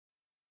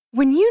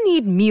When you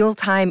need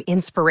mealtime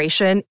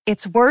inspiration,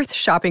 it's worth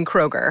shopping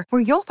Kroger,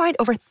 where you'll find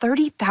over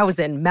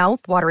 30,000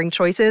 mouth-watering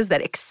choices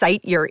that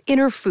excite your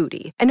inner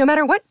foodie. And no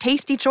matter what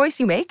tasty choice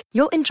you make,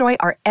 you'll enjoy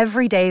our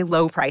everyday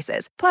low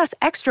prices, plus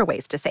extra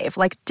ways to save,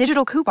 like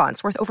digital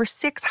coupons worth over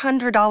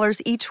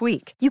 $600 each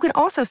week. You can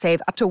also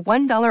save up to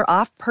 $1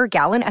 off per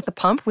gallon at the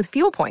pump with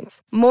fuel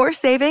points. More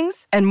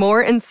savings and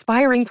more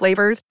inspiring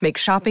flavors make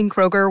shopping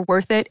Kroger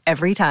worth it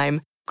every time.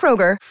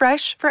 Kroger,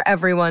 fresh for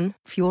everyone.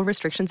 Fuel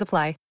restrictions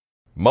apply.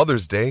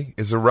 Mother's Day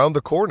is around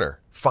the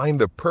corner.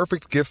 Find the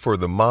perfect gift for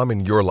the mom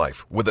in your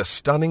life with a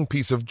stunning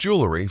piece of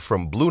jewelry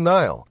from Blue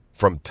Nile.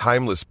 From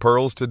timeless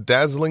pearls to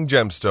dazzling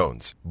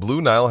gemstones,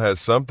 Blue Nile has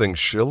something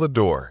she'll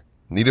adore.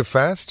 Need it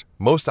fast?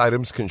 Most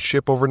items can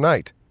ship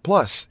overnight.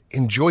 Plus,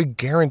 enjoy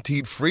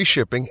guaranteed free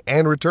shipping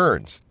and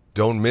returns.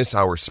 Don't miss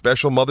our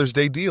special Mother's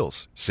Day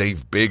deals.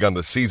 Save big on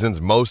the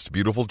season's most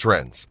beautiful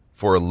trends.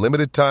 For a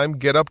limited time,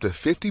 get up to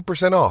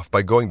 50% off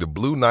by going to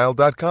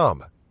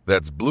BlueNile.com.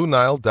 That's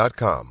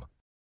BlueNile.com.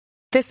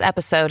 This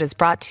episode is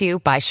brought to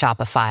you by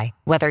Shopify.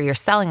 Whether you're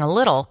selling a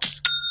little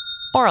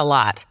or a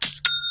lot,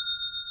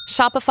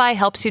 Shopify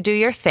helps you do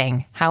your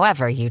thing,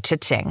 however you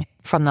cha-ching.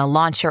 From the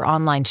launch your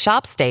online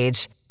shop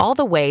stage, all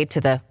the way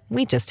to the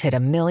we just hit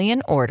 1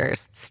 million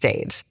orders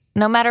stage.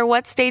 No matter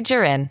what stage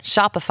you're in,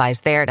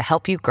 Shopify's there to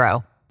help you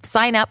grow.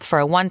 Sign up for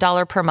a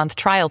 $1 per month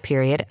trial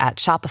period at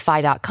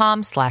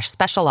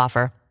shopify.com/special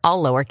offer,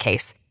 all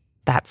lowercase.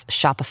 That's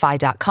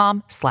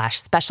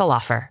shopify.com/special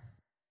offer.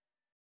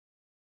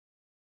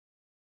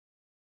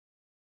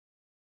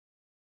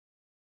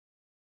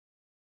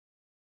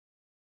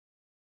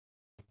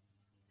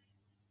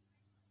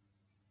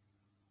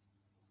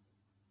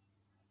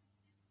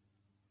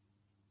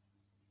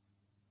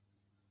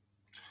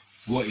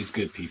 What is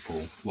good,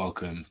 people?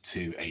 Welcome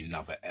to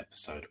another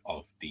episode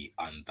of the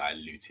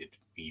Undiluted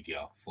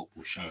Media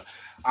Football Show.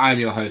 I'm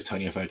your host,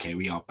 Toni Afoke.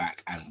 We are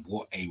back, and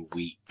what a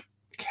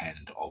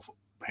weekend of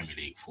Premier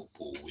League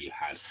football we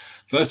had.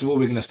 First of all,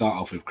 we're going to start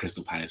off with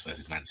Crystal Palace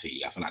versus Man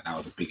City. I feel like that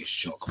was the biggest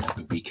shock of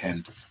the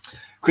weekend.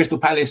 Crystal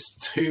Palace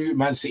 2,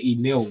 Man City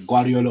 0.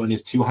 Guardiola on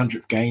his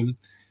 200th game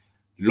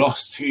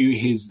lost to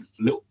his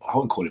little, I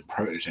wouldn't call him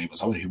protege, but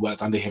someone who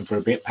worked under him for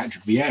a bit,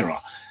 Patrick Vieira.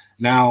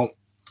 Now,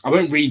 I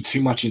won't read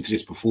too much into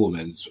this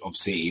performance of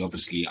City.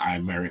 Obviously,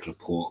 Aymeric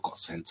Laporte got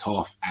sent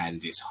off,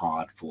 and it's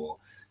hard for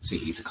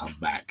City to come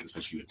back,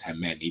 especially with 10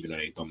 men, even though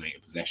they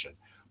dominated possession.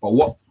 But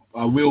what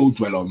I will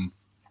dwell on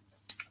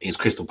is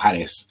Crystal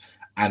Palace.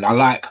 And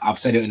I've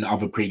said it in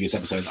other previous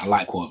episodes, I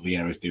like what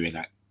Vieira is doing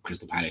at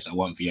Crystal Palace. I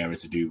want Vieira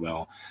to do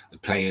well. The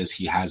players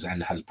he has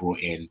and has brought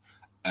in,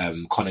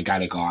 Conor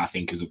Gallagher, I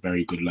think, is a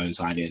very good loan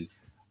signing.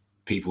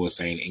 People are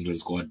saying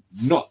England's got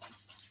not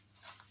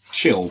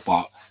chill,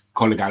 but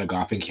Conor Gallagher,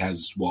 I think he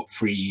has,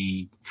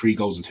 three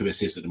goals and 2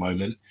 assists at the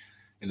moment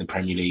in the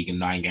Premier League in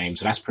 9 games.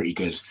 So that's pretty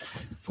good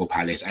for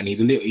Palace. And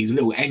he's a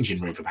little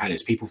engine room for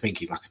Palace. People think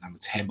he's like a number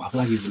 10, but I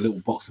feel like he's a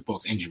little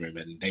box-to-box engine room.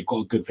 And they've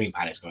got a good thing,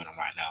 Palace, going on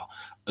right now.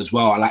 As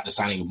well, I like the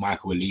signing of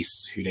Michael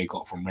Elise, who they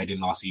got from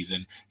Reading last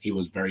season. He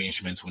was very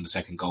instrumental in the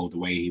second goal, the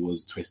way he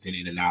was twisting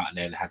in and out, and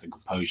then had the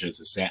composure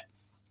to set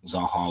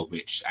Zaha,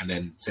 and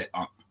then set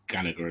up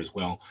Gallagher as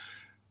well.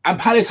 And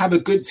Palace have a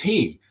good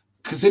team.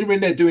 Considering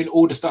they're doing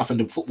all the stuff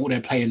and the football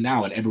they're playing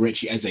now, and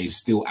Eberechi Eze is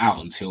still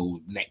out until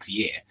next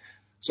year.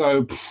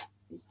 So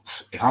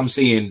if I'm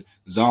seeing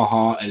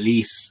Zaha,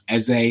 Elise,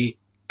 Eze,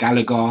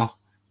 Gallagher,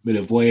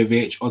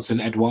 Milivojevic,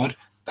 Odson-Edouard,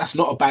 that's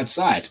not a bad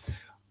side.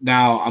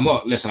 Now, I'm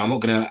not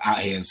going to out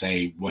here and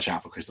say, watch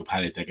out for Crystal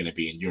Palace, they're going to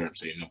be in Europe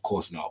soon. Of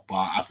course not.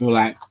 But I feel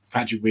like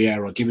Patrick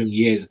Vieira, give him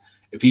years.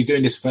 If he's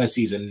doing this first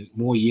season,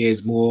 more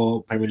years,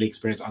 more Premier League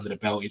experience under the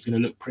belt, he's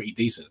going to look pretty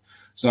decent.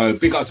 So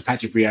big up to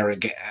Patrick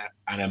Vieira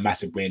and a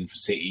massive win for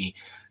City.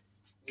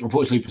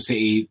 Unfortunately for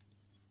City,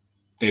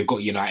 they've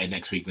got United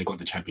next week and they've got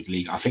the Champions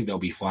League. I think they'll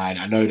be fine.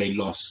 I know they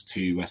lost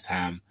to West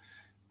Ham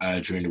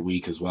during the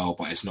week as well,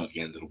 but it's not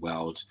the end of the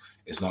world.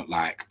 It's not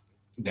like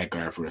they're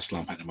going through a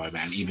slump at the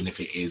moment. And even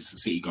if it is,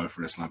 City go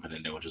through a slump and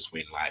then they'll just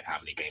win like how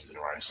many games in a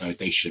row. So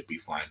they should be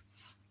fine.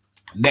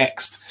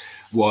 Next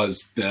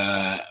was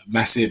the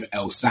massive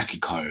El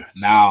Sacico.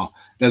 Now,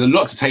 there's a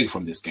lot to take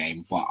from this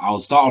game, but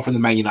I'll start off from the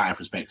Man United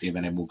perspective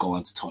and then we'll go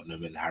on to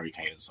Tottenham and Harry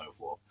Kane and so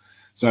forth.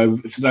 So,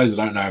 for those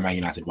that don't know, Man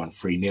United won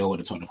 3-0 at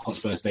the Tottenham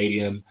Hotspur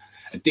Stadium.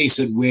 A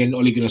decent win.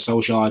 Ole Gunnar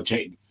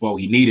Solskjaer, well,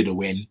 he needed a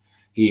win.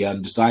 He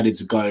decided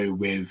to go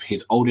with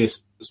his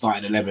oldest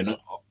starting 11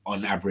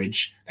 on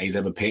average that he's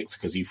ever picked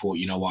because he thought,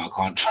 you know what, I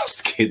can't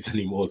trust kids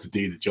anymore to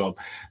do the job.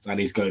 So I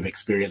need to go with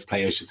experienced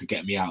players just to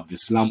get me out of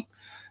this slump.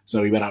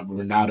 So he went up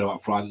with Ronaldo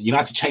up front.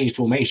 United changed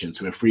formation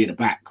to a 3 at the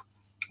back,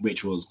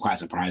 which was quite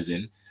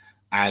surprising.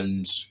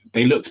 And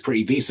they looked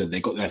pretty decent. They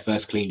got their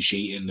first clean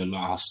sheet in they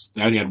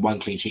only had 1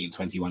 clean sheet in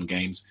 21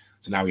 games.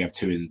 So now we have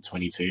 2 in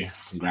 22.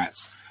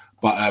 Congrats.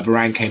 But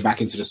Varane came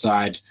back into the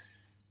side.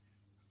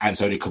 And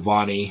so did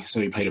Cavani. So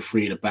he played a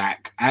 3 at the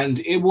back. And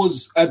it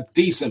was a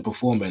decent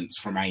performance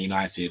from Man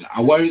United.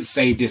 I won't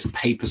say this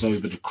papers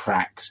over the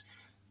cracks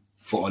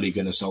for Ole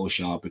Gunnar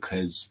Solskjaer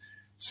because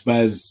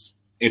Spurs,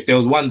 if there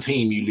was one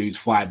team you lose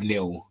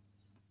 5-0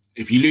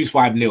 if you lose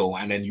 5-0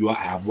 and then you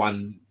have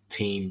one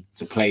team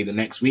to play the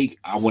next week,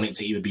 I want it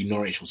to either be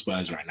Norwich or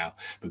Spurs right now,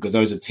 because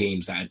those are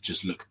teams that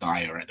just look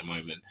dire at the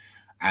moment.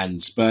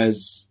 And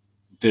Spurs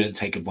didn't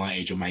take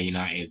advantage of Man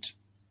United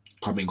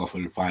coming off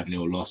of a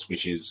 5-0 loss,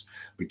 which is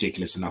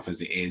ridiculous enough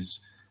as it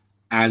is.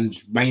 And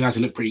Man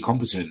United look pretty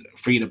competent.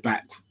 Three at the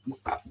back,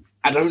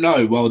 I don't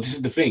know. Well, this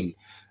is the thing.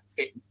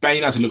 Man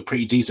United looked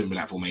pretty decent with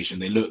that formation.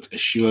 They looked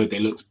assured. They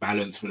looked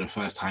balanced for the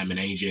first time in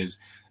ages.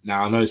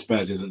 Now, I know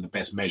Spurs isn't the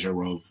best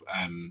measure of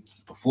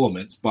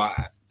performance, but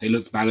they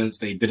looked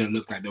balanced. They didn't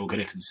look like they were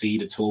going to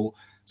concede at all.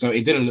 So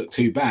it didn't look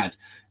too bad.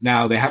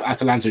 Now, they have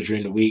Atalanta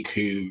during the week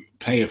who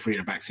play a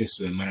three-at-the-back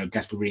system. I know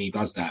Gasperini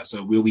does that.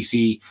 So will we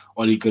see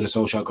Ole Gunnar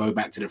Solskjaer go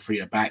back to the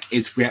three-at-the-back?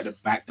 Is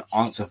three-at-the-back the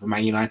answer for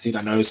Man United?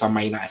 I know some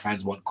Man United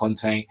fans want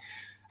Conte,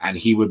 and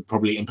he would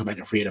probably implement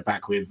a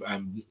three-at-the-back with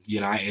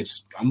United.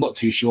 I'm not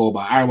too sure,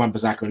 but Aaron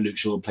Wan-Bissaka and Luke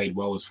Shaw played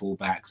well as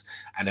fullbacks.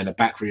 And then the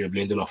back three of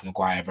Lindelof,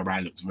 Maguire,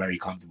 Varane looked very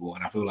comfortable.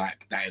 And I feel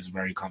like that is a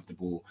very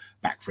comfortable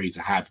back three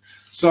to have.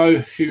 So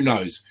who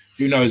knows?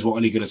 Who knows what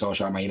Ole Gunnar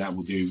Solskjaer and Man United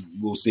will do?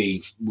 We'll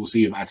see. We'll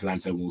see with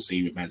Atalanta. We'll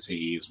see with Man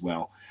City as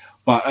well.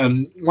 But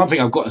one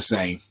thing I've got to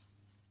say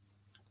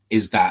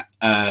is that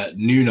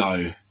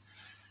Nuno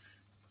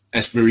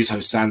Espirito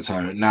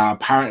Santo. Now,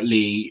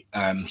 apparently,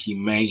 he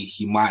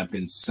might have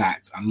been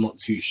sacked. I'm not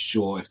too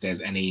sure if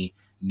there's any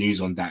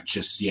news on that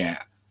just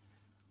yet,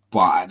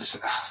 but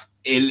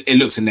it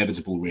looks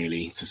inevitable,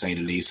 really, to say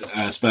the least.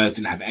 Spurs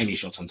didn't have any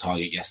shots on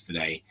target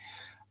yesterday,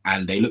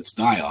 and they looked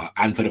dire.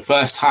 And for the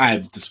first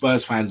time, the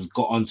Spurs fans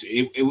got onto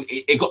it.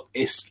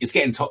 It's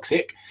getting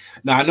toxic.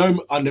 Now, I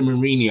know under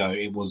Mourinho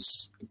it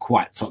was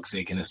quite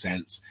toxic in a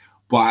sense,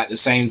 but at the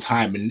same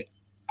time,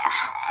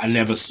 I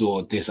never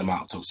saw this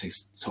amount of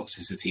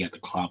toxicity at the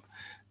club.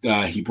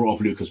 He brought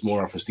off Lucas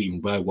Moura for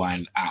Steven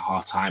Bergwijn at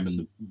halftime,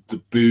 and the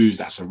boos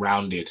that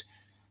surrounded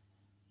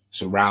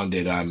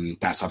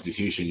that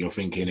substitution. You're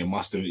thinking it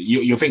must have.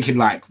 You're thinking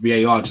like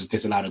VAR just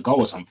disallowed a goal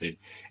or something.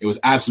 It was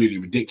absolutely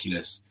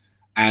ridiculous,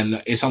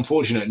 and it's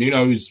unfortunate.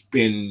 Nuno's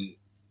been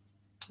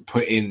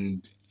put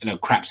in a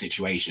crap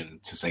situation,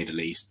 to say the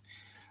least.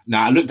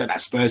 Now, I looked at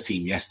that Spurs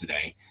team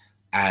yesterday,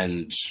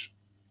 and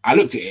I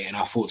looked at it and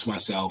I thought to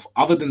myself,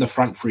 other than the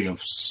front three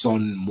of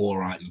Son,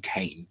 Moura, and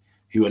Kane,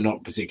 who are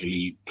not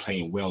particularly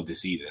playing well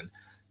this season,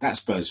 that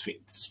Spurs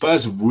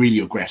have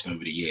really regressed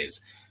over the years.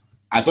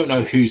 I don't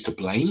know who's to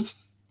blame,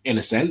 in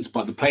a sense,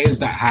 but the players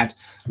that had,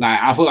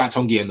 like, I feel like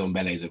Tongi and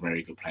Ndombele is a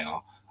very good player.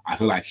 I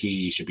feel like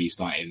he should be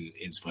starting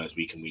in Spurs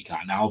week in, week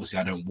out. Now, obviously,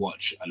 I don't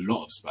watch a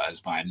lot of Spurs,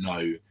 but I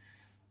know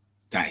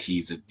that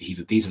he's a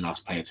decent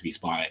enough player to be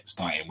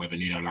starting. Whether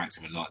Nuno likes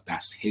him or not,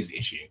 that's his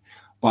issue.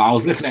 But I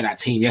was looking at that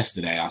team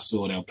yesterday. I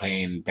saw they were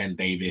playing Ben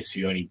Davis,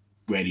 who only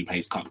rarely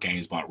plays cup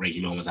games, but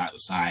Reguilon was out the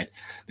side.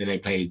 Then they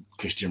played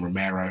Christian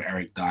Romero,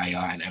 Eric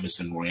Dyer, and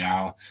Emerson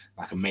Royale,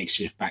 like a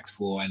makeshift back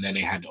four. And then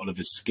they had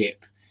Oliver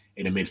Skip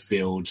in the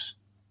midfield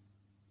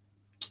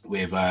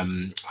with I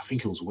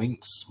think it was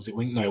Winks. Was it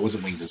Winks? No, it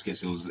wasn't Winks and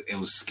Skips. It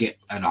was Skip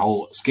and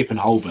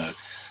Holberg.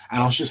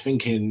 And I was just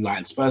thinking,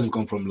 like, Spurs have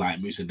gone from like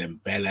Moussa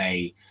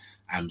Dembele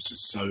and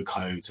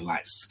Sissoko to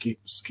like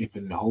Skip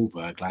and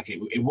Holberg. Like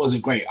it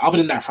wasn't great. Other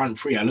than that front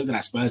three, I looked at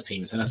that Spurs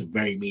team and said that's a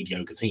very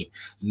mediocre team,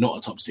 not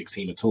a top 6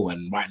 team at all.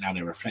 And right now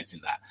they're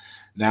reflecting that.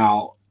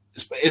 Now,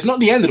 it's not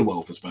the end of the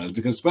world for Spurs,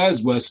 because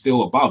Spurs were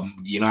still above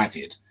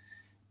United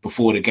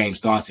before the game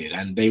started,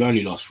 and they've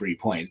only lost 3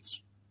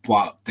 points,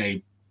 but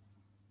they're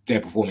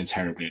performing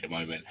terribly at the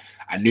moment.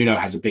 And Nuno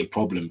has a big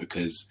problem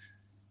because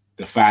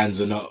the fans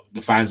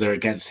are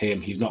against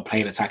him. He's not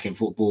playing attacking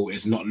football.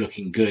 It's not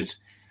looking good.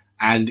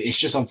 And it's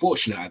just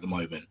unfortunate at the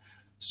moment.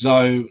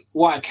 So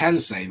what I can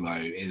say, though,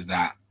 is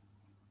that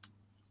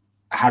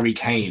Harry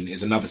Kane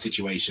is another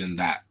situation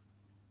that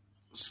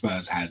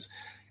Spurs has.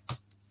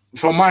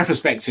 From my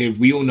perspective,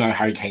 we all know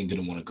Harry Kane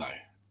didn't want to go.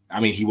 I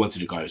mean, he wanted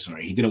to go,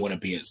 sorry. He didn't want to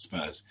be at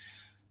Spurs.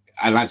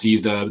 I like to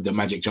use the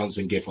Magic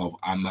Johnson gif of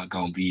I'm not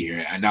going to be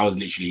here. And that was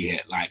literally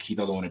it. Like, he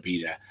doesn't want to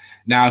be there.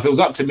 Now, if it was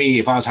up to me,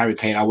 if I was Harry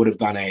Kane, I would have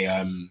done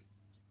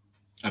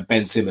a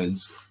Ben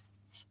Simmons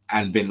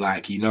and been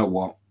like, you know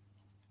what?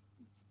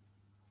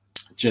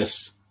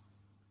 Just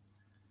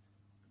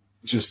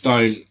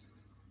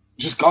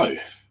go,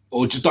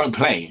 or just don't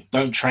play,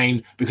 don't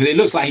train, because it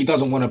looks like he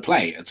doesn't want to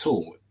play at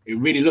all. It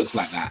really looks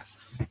like that.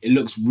 It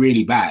looks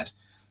really bad.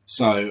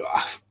 So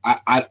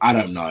I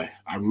don't know.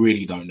 I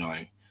really don't know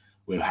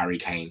with Harry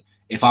Kane.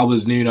 If I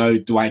was Nuno,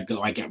 do I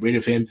get rid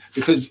of him?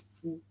 Because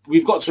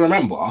we've got to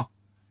remember,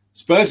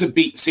 Spurs have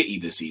beat City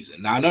this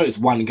season. Now, I know it's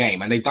one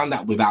game, and they've done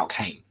that without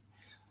Kane.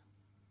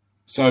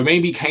 So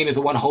maybe Kane is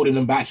the one holding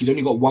them back. He's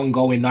only got 1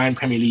 goal in 9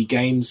 Premier League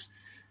games.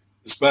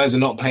 Spurs are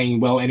not playing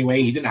well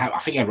anyway. I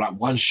think he had like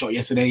 1 shot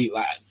yesterday.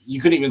 Like,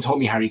 you couldn't even tell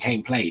me Harry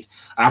Kane played.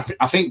 And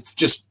I think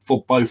just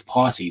for both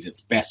parties,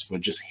 it's best for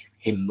just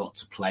him not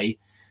to play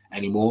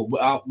anymore.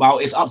 Well,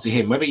 it's up to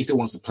him. Whether he still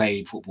wants to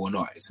play football or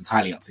not, it's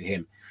entirely up to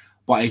him.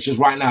 But it's just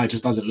right now, it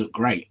just doesn't look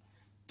great.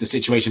 The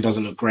situation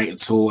doesn't look great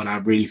at all. And I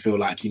really feel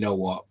like, you know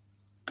what?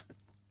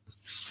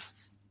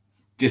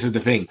 this is the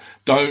thing.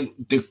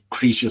 Don't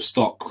decrease your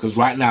stock, because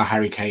right now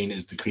Harry Kane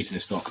is decreasing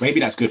his stock.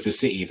 Maybe that's good for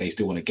City if they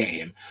still want to get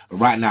him. But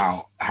right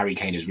now, Harry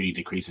Kane is really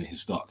decreasing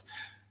his stock.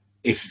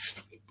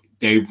 If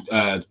they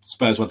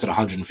Spurs wanted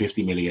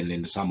 150 million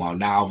in the summer,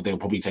 now they'll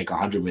probably take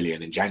 100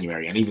 million in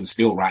January. And even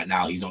still right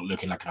now, he's not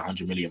looking like a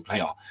 100 million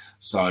player.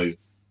 So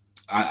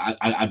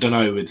I don't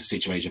know with the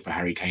situation for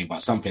Harry Kane,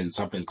 but something's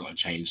got to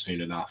change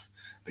soon enough,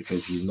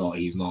 because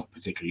he's not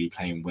particularly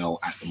playing well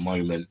at the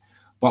moment.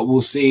 But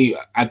we'll see.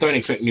 I don't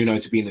expect Nuno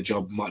to be in the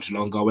job much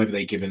longer, whether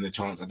they give him the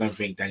chance. I don't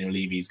think Daniel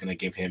Levy is going to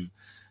give him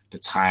the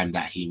time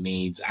that he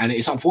needs. And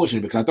it's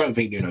unfortunate, because I don't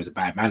think Nuno's a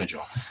bad manager.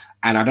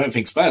 And I don't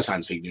think Spurs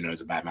fans think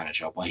Nuno's a bad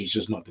manager, but he's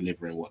just not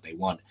delivering what they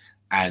want.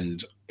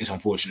 And it's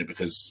unfortunate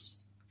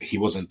because he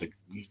wasn't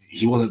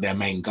their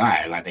main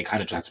guy. Like, they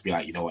kind of had to be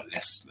like, you know what,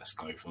 let's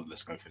go for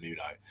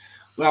Nuno.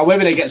 Well,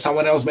 whether they get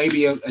someone else,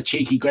 maybe a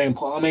cheeky Graham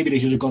Potter, maybe they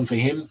should have gone for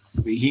him.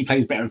 He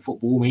plays better in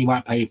football. He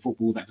might play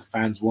football that the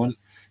fans want.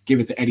 Give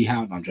it to Eddie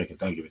Howe. No, I'm joking.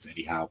 Don't give it to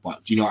Eddie Howe.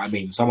 But do you know what I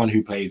mean? Someone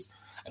who plays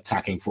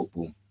attacking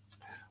football.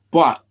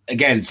 But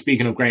again,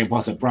 speaking of Graham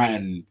Potter,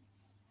 Brighton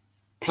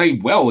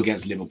played well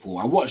against Liverpool.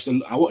 I watched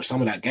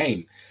some of that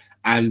game,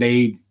 and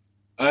they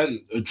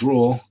earned a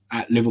draw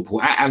at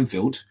Liverpool, at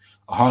Anfield,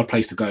 a hard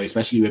place to go,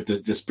 especially with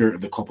the spirit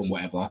of the Kop and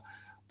whatever.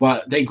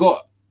 But they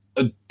got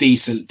a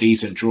decent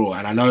draw.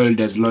 And I know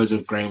there's loads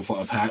of Graham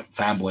Potter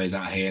fanboys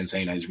out here and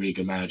saying that he's a really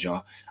good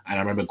manager. And I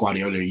remember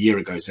Guardiola a year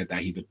ago said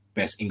that he's the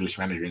best English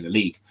manager in the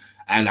league.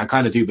 And I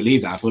kind of do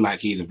believe that. I feel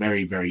like he's a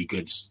very, very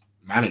good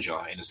manager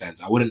in a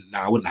sense. I wouldn't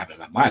have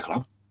him at my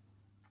club.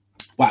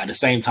 But at the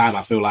same time,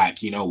 I feel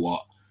like, you know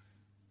what?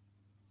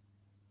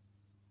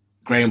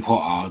 Graham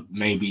Potter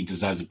maybe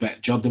deserves a better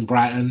job than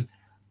Brighton.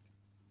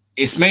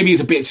 It's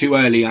a bit too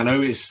early. I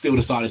know it's still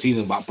the start of the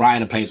season, but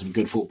Brighton are playing some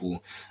good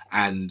football.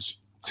 And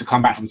to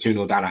come back from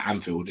 2-0 down at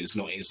Anfield, it's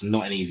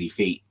not an easy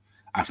feat.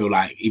 I feel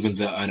like even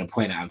to earn a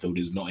point at Anfield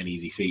is not an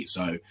easy feat.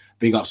 So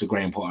big ups to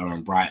Graham Potter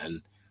and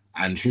Brighton.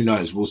 And who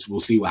knows,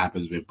 we'll see what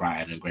happens with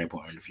Brighton and Graham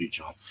Potter in the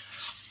future.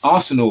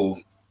 Arsenal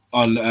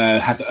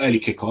had the early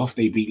kickoff.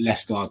 They beat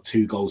Leicester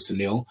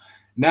 2-0.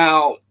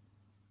 Now,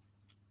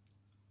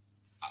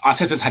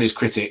 Arteta's had his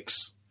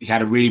critics. He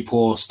had a really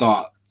poor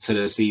start to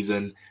the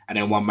season and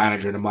then one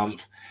manager in a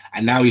month.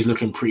 And now he's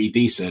looking pretty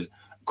decent.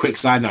 Quick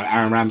side note,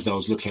 Aaron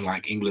Ramsdale's looking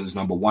like England's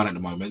number one at the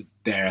moment.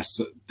 Dare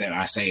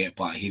I say it,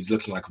 but he's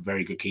looking like a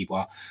very good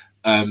keeper.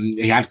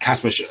 He had Peter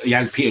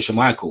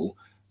Schmeichel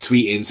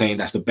tweeting saying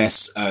that's the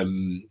best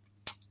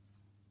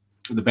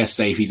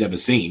save he's ever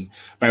seen.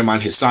 Bear in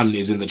mind, his son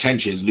is in the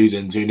trenches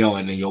losing 2-0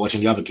 and then you're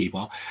watching the other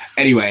keeper.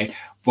 Anyway,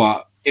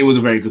 but it was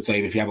a very good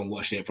save if you haven't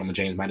watched it, from a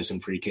James Maddison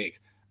free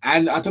kick.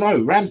 And I don't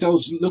know,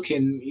 Ramsdale's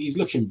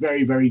looking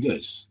very, very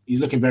good. He's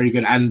looking very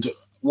good. And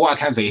what I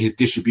can say, his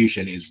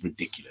distribution is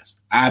ridiculous.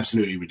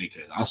 Absolutely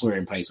ridiculous. I saw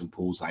him play some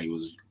pools like he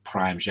was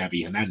prime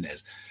Xavi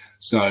Hernandez.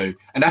 So,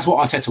 and that's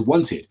what Arteta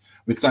wanted.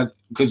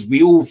 Because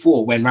we all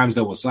thought when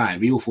Ramsdale was signed,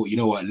 we all thought, you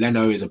know what,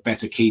 Leno is a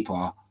better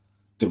keeper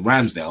than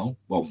Ramsdale.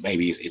 Well,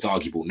 maybe it's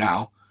arguable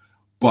now.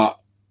 But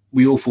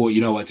we all thought,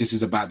 you know what, this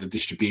is about the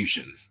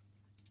distribution.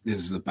 This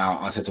is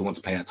about Arteta wants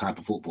to play that type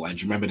of football. And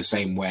do you remember the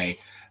same way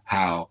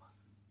how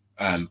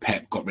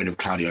Pep got rid of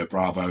Claudio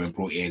Bravo and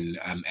brought in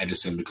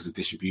Edison because of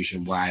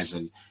distribution-wise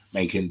and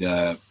making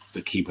the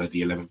keeper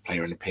the 11th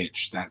player in the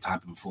pitch, that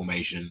type of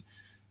formation.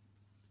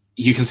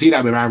 You can see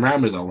that with Aaron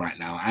Ramsdale right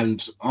now,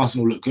 and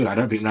Arsenal look good. I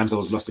don't think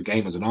Ramsdale's lost a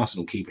game as an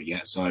Arsenal keeper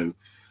yet, so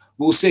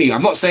we'll see.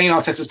 I'm not saying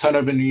Arteta's turned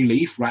over a new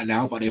leaf right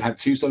now, but they've had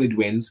 2 solid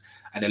wins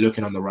and they're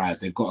looking on the rise.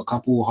 They've got a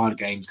couple hard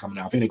games coming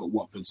out. I think they've got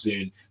Watford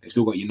soon. They've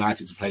still got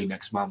United to play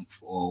next month,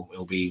 or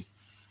it'll be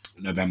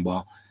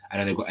November. And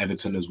then they've got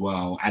Everton as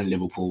well and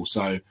Liverpool.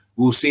 So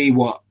we'll see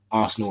what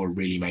Arsenal are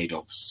really made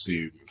of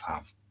soon.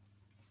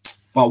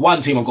 But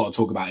one team I've got to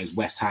talk about is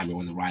West Ham, who are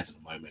on the rise at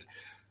the moment.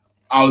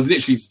 I was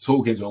literally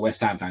talking to a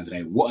West Ham fan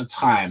today. What a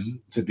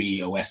time to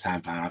be a West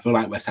Ham fan. I feel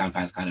like West Ham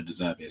fans kind of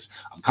deserve this.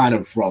 I'm kind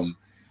of from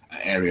an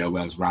area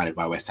where I'm surrounded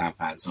by West Ham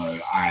fans, so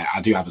I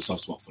do have a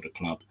soft spot for the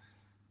club.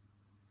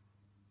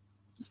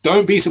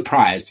 Don't be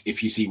surprised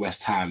if you see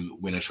West Ham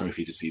win a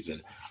trophy this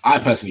season. I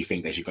personally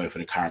think they should go for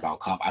the Carabao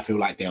Cup. I feel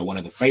like they're one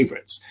of the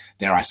favourites.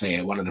 Dare I say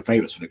it, one of the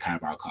favourites for the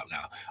Carabao Cup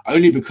now.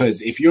 Only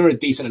because if you're a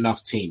decent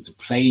enough team to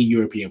play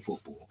European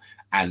football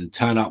and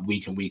turn up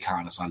week in, week out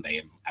on a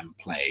Sunday and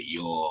play,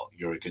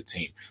 you're a good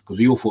team. Because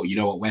we all thought, you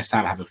know what, West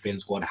Ham have a thin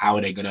squad. How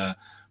are they going to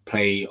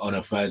play on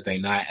a Thursday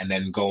night and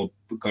then go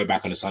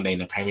back on a Sunday in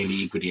the Premier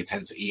League with the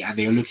intensity? And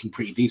they're looking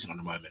pretty decent at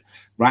the moment.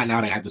 Right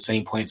now, they have the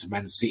same points as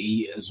Man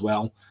City as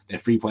well. They're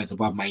 3 points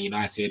above Man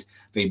United.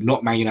 They've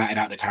knocked Man United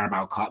out the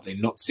Carabao Cup. They've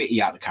knocked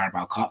City out the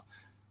Carabao Cup.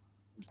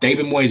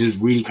 David Moyes is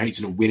really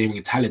creating a winning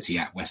mentality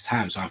at West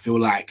Ham. So I feel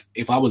like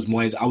if I was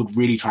Moyes, I would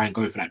really try and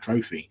go for that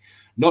trophy.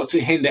 Not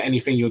to hinder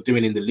anything you're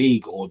doing in the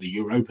league or the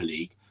Europa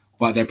League,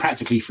 but they're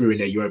practically through in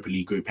their Europa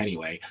League group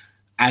anyway.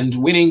 And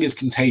winning is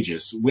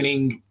contagious.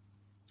 Winning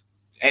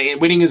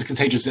winning is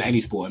contagious in any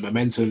sport, and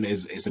momentum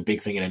is a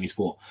big thing in any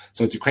sport.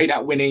 So to create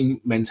that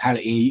winning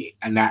mentality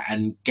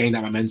and gain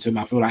that momentum,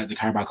 I feel like the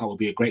Carabao Cup will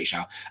be a great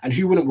shout. And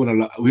who wouldn't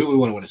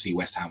want to see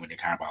West Ham win the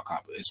Carabao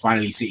Cup? It's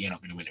finally City are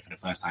not going to win it for the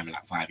first time in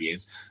like 5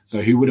 years.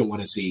 So who wouldn't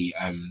want to see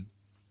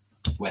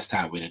West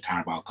Ham win a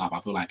Carabao Cup?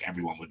 I feel like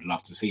everyone would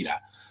love to see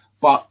that.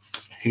 But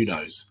who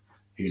knows?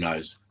 Who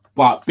knows?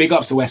 But big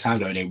ups to West Ham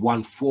though. They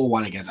won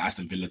 4-1 against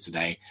Aston Villa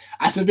today.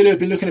 Aston Villa have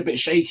been looking a bit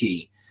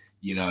shaky.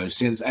 You know,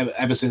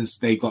 ever since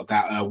they got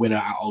that winner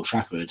at Old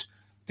Trafford,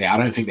 I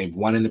don't think they've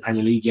won in the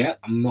Premier League yet.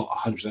 I'm not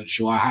 100%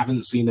 sure. I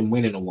haven't seen them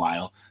win in a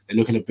while. They're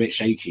looking a bit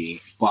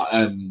shaky. But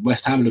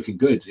West Ham are looking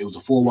good. It was a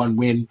 4-1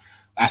 win.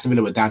 Aston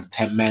Villa were down to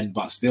 10 men,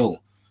 but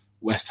still,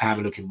 West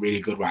Ham are looking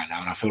really good right now.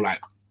 And I feel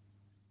like,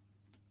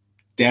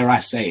 dare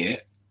I say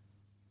it,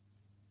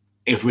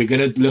 if we're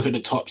going to look at the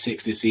top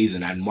 6 this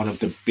season and one of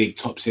the big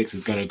top 6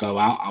 is going to go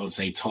out, I would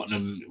say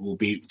Tottenham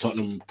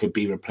could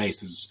be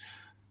replaced as...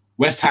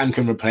 West Ham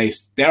can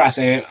replace, dare I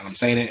say it, and I'm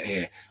saying it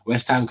here,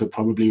 West Ham could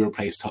probably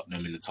replace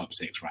Tottenham in the top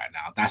 6 right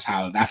now. That's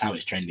how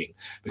it's trending.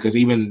 Because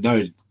even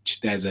though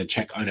there's a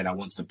Czech owner that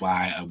wants to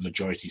buy a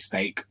majority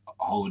stake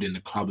hold in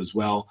the club as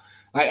well,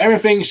 like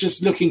everything's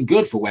just looking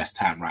good for West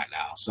Ham right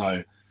now.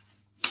 So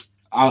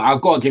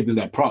I've got to give them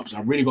their props.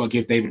 I've really got to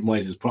give David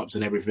Moyes his props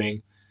and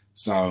everything.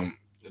 So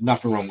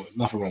nothing wrong with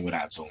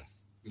that at all.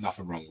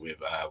 Nothing wrong with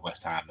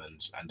West Ham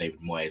and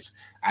David Moyes.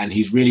 And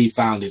he's really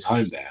found his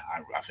home there,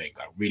 I think.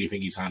 I really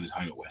think he's found his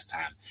home at West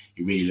Ham.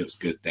 He really looks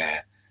good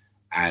there.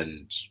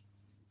 And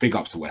big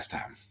ups to West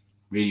Ham.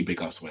 Really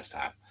big ups to West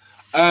Ham.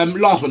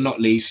 Last but not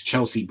least,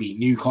 Chelsea beat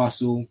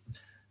Newcastle.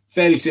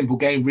 Fairly simple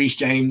game. Reece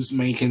James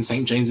making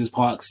St. James's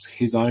Park's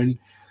his own.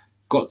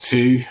 Got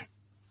 2.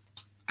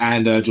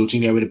 And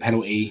Jorginho with a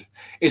penalty.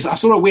 I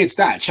saw a weird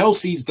stat.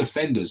 Chelsea's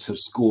defenders have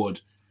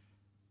scored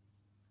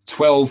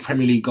 12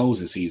 Premier League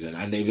goals this season,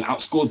 and they've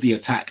outscored the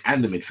attack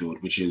and the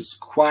midfield, which is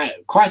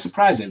quite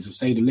surprising to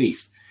say the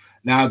least.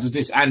 Now,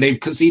 and they've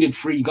conceded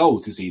 3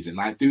 goals this season.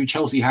 Like, do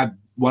Chelsea have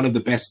one of the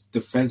best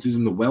defenses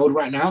in the world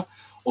right now,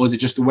 or is it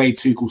just the way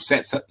Tuchel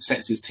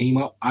sets his team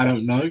up? I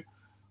don't know.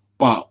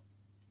 But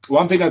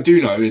one thing I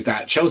do know is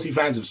that Chelsea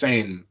fans have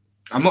saying,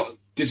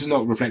 this is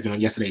not reflecting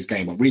on yesterday's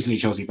game, but recently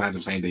Chelsea fans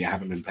have saying they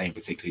haven't been playing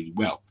particularly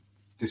well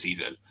this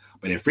season.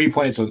 But they're 3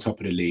 points on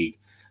top of the league.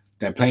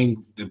 They're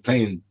playing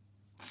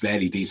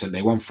fairly decent.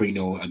 They won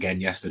 3-0 again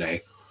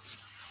yesterday.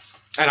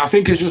 And I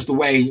think it's just the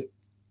way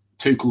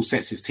Tuchel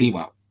sets his team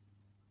up.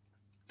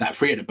 That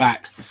 3 at the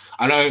back.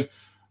 I know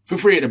for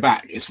 3 at the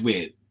back, it's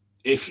weird.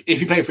 If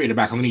you play 3 at the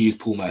back, I'm going to use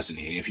Paul Merson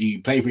here. If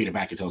you play 3 at the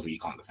back, it tells me you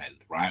can't defend,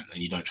 right?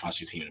 And you don't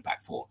trust your team in the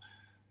back 4.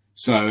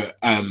 So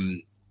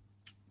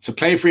to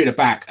play 3 at the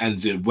back and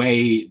the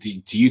way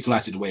to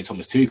utilize it the way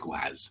Thomas Tuchel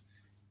has,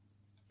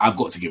 I've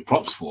got to give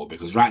props for,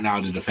 because right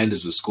now the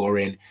defenders are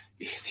scoring,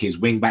 his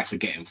wing backs are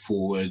getting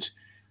forward,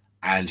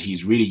 and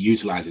he's really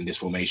utilizing this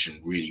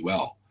formation really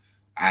well.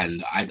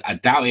 And I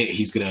doubt it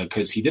he's going to,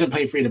 because he didn't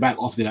play 3 at the back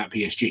often at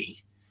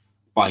PSG,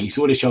 but he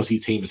saw the Chelsea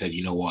team and said,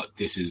 you know what,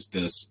 this is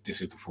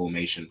the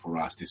formation for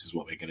us. This is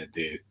what we're going to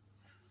do.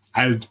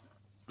 And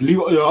believe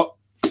it or not,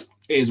 it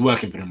is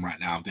working for them right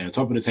now. They're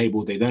top of the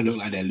table. They don't look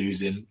like they're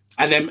losing.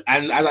 And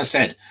as I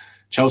said,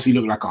 Chelsea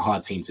look like a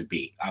hard team to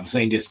beat. I'm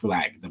saying this for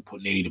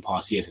nearly the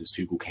past year since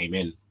Tuchel came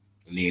in,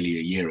 nearly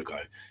a year ago.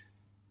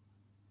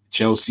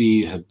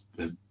 Chelsea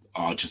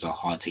are just a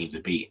hard team to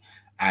beat.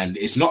 And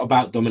it's not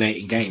about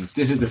dominating games.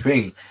 This is the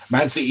thing.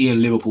 Man City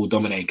and Liverpool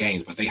dominate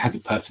games, but they had the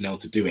personnel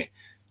to do it.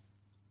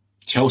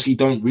 Chelsea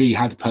don't really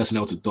have the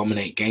personnel to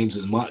dominate games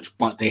as much,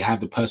 but they have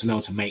the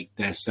personnel to make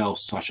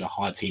themselves such a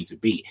hard team to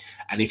beat.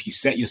 And if you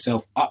set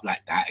yourself up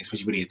like that,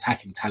 especially with the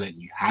attacking talent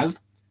you have,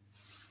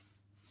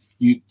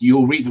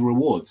 you'll reap the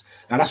rewards.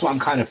 Now, that's what I'm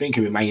kind of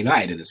thinking with Man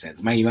United in a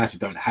sense. Man United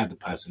don't have the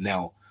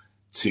personnel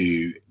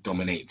to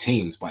dominate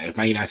teams, but if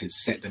Man United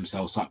set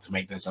themselves up to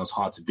make themselves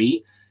hard to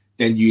beat,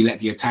 then you let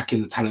the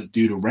attacking talent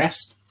do the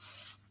rest.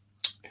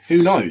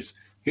 Who knows?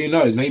 Who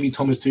knows? Maybe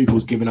Thomas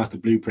Tuchel's given us the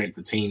blueprint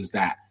for teams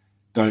that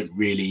don't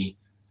really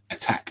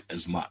attack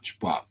as much,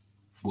 but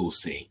we'll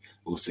see.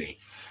 We'll see.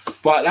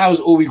 But that was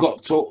all we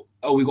got for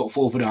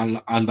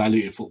the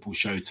Undiluted Football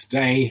Show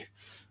today.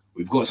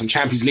 We've got some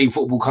Champions League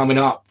football coming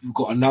up. We've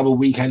got another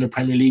weekend of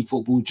Premier League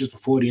football just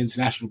before the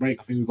international break.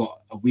 I think we've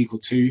got a week or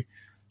two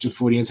just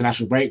before the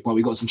international break, but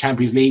we've got some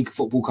Champions League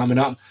football coming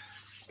up.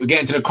 We're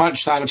getting to the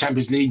crunch time of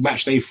Champions League,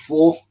 match day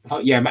 4.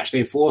 Yeah, match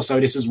day 4. So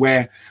this is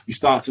where we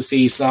start to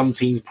see some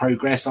teams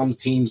progress, some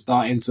teams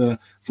starting to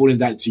fall into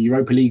that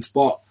Europa League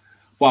spot.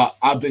 But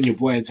I've been your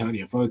boy, Toni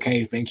Afoke.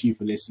 Thank you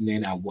for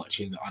listening and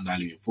watching the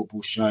Undiluted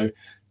Football Show.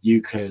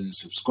 You can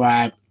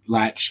subscribe,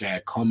 like, share,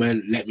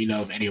 comment. Let me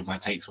know if any of my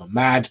takes were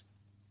mad.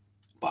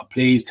 But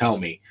please tell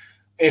me.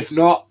 If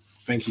not,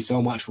 thank you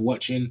so much for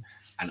watching.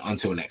 And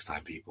until next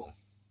time, people.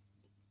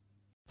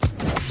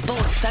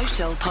 Sports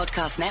Social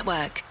Podcast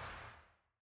Network.